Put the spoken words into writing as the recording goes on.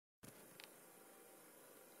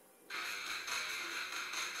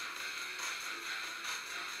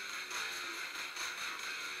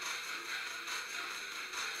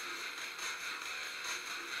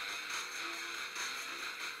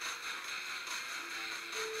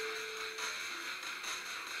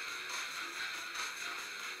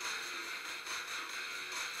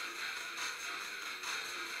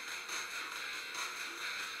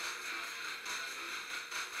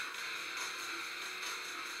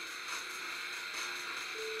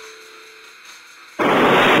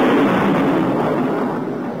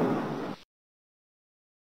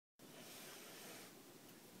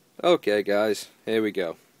Okay guys, here we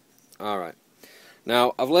go. Alright,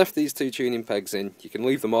 now I've left these two tuning pegs in. You can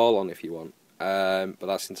leave them all on if you want, but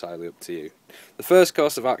that's entirely up to you. The first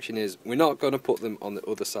course of action is we're not going to put them on the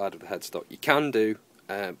other side of the headstock. You can do,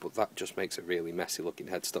 but that just makes a really messy looking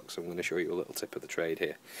headstock, so I'm going to show you a little tip of the trade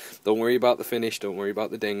here. Don't worry about the finish, don't worry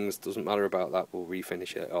about the dings, doesn't matter about that, we'll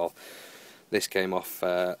refinish it all. This came off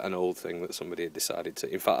an old thing that somebody had decided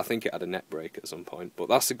to. In fact, I think it had a neck break at some point, but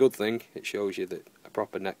that's a good thing. It shows you that a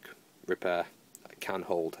proper neck repair can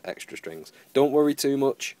hold extra strings. Don't worry too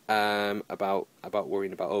much about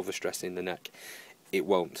worrying about overstressing the neck. It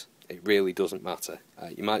won't. It really doesn't matter.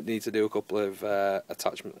 You might need to do a couple of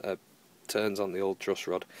attachment turns on the old truss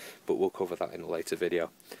rod, but we'll cover that in a later video.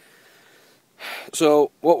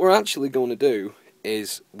 So what we're actually going to do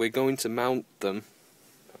is we're going to mount them.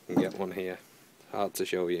 I can get one here. Hard to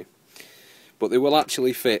show you, but they will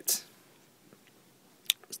actually fit.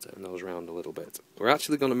 Let's turn those around a little bit. We're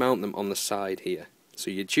actually going to mount them on the side here.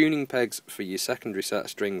 So your tuning pegs for your secondary set of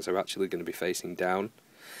strings are actually going to be facing down,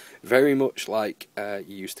 very much like you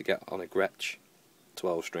used to get on a Gretsch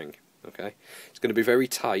 12 string. Okay, it's going to be very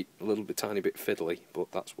tight, a little bit tiny bit fiddly,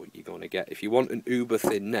 but that's what you're going to get. If you want an uber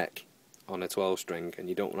thin neck on a 12 string and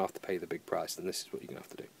you don't want to have to pay the big price, then this is what you're going to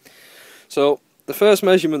have to do. So the first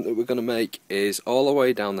measurement that we're going to make is all the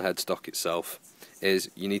way down the headstock itself. Is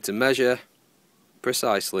you need to measure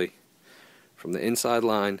precisely from the inside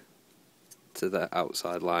line to the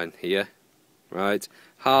outside line here, right?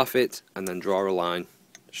 Half it and then draw a line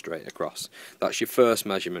straight across. That's your first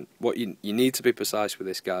measurement. What you need to be precise with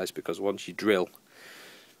this, guys, because once you drill,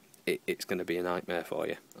 it's going to be a nightmare for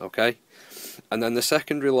you. Okay, and then the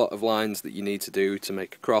secondary lot of lines that you need to do to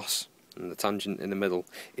make a cross, and the tangent in the middle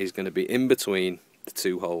is going to be in between the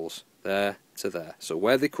two holes, there to there. So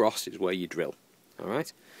where they cross is where you drill.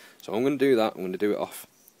 Alright, so I'm going to do that. I'm going to do it off.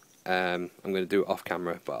 I'm going to do it off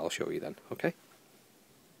camera, but I'll show you then. Okay.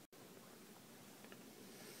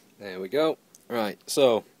 There we go. Right.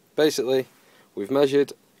 So basically, we've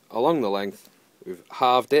measured along the length. We've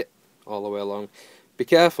halved it all the way along. Be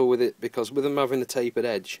careful with it, because with them having a tapered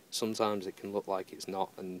edge, sometimes it can look like it's not,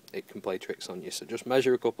 and it can play tricks on you. So just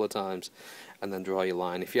measure a couple of times and then draw your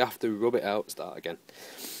line. If you have to rub it out, start again.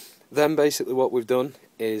 Then basically what we've done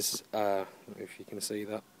is, if you can see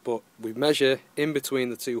that, but we measure in between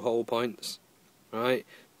the two hole points, right?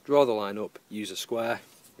 Draw the line up, use a square.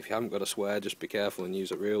 If you haven't got a square, just be careful and use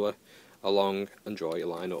a ruler along and draw your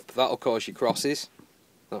line up. That'll cause your crosses.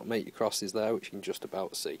 That'll make your crosses there, which you can just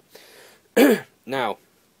about see. Now,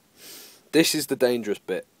 this is the dangerous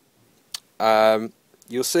bit.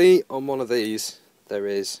 You'll see on one of these there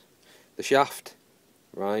is the shaft,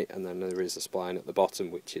 right, and then there is a spline at the bottom,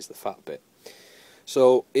 which is the fat bit.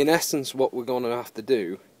 So in essence, what we're going to have to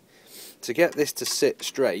do to get this to sit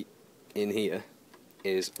straight in here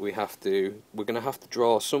is we're going to have to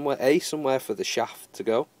draw somewhere for the shaft to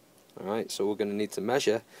go. All right, so we're going to need to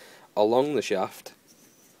measure along the shaft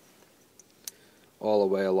all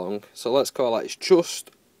the way along. So let's call that, it's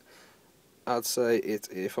just, I'd say it,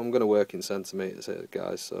 if I'm going to work in centimetres here,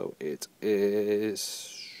 guys, so it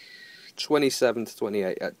is 27 to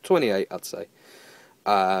 28, 28 I'd say.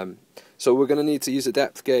 So we're going to need to use a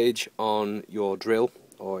depth gauge on your drill,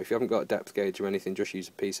 or if you haven't got a depth gauge or anything, just use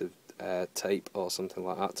a piece of tape or something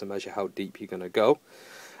like that to measure how deep you're going to go.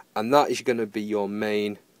 And that is going to be your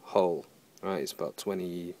main hole, right? It's about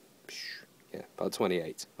 20, yeah, about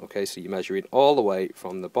 28. Okay, so you're measuring all the way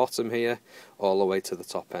from the bottom here, all the way to the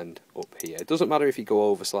top end up here. It doesn't matter if you go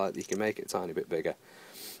over slightly, you can make it a tiny bit bigger,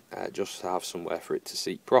 just to have somewhere for it to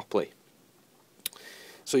seat properly.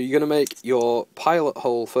 So you're going to make your pilot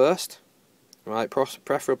hole first, right?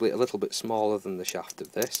 Preferably a little bit smaller than the shaft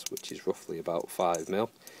of this, which is roughly about 5mm.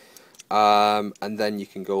 And then you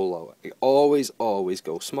can go lower. Always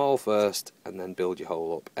go small first and then build your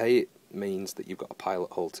hole up. A, it means that you've got a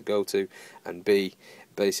pilot hole to go to, and B,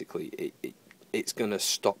 basically it's going to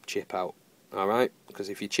stop chip out. Alright? Because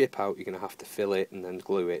if you chip out, you're going to have to fill it and then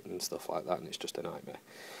glue it and stuff like that, and it's just a nightmare.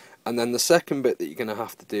 And then the second bit that you're going to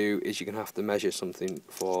have to do is you're going to have to measure something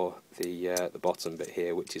for the bottom bit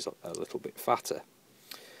here, which is a little bit fatter.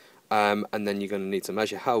 And then you're going to need to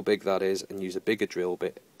measure how big that is and use a bigger drill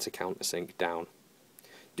bit to countersink down.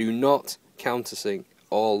 Do not countersink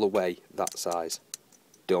all the way that size.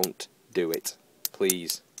 Don't do it,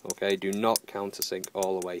 please. Okay, do not countersink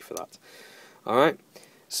all the way for that. Alright,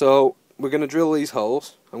 so we're going to drill these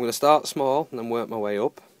holes. I'm going to start small and then work my way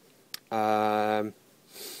up.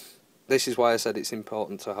 This is why I said it's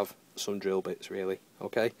important to have some drill bits, really.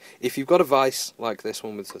 Okay, if you've got a vise like this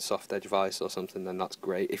one with a soft edge vise or something, then that's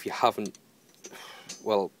great. If you haven't,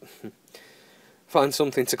 well, find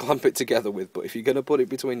something to clamp it together with. But if you're going to put it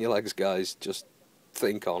between your legs, guys, just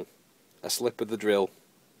think on. A slip of the drill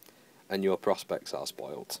and your prospects are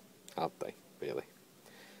spoilt, aren't they, really?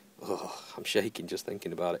 Ugh, I'm shaking just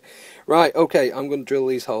thinking about it. Right, okay, I'm going to drill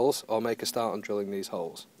these holes, or make a start on drilling these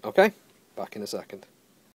holes. Okay? Back in a second.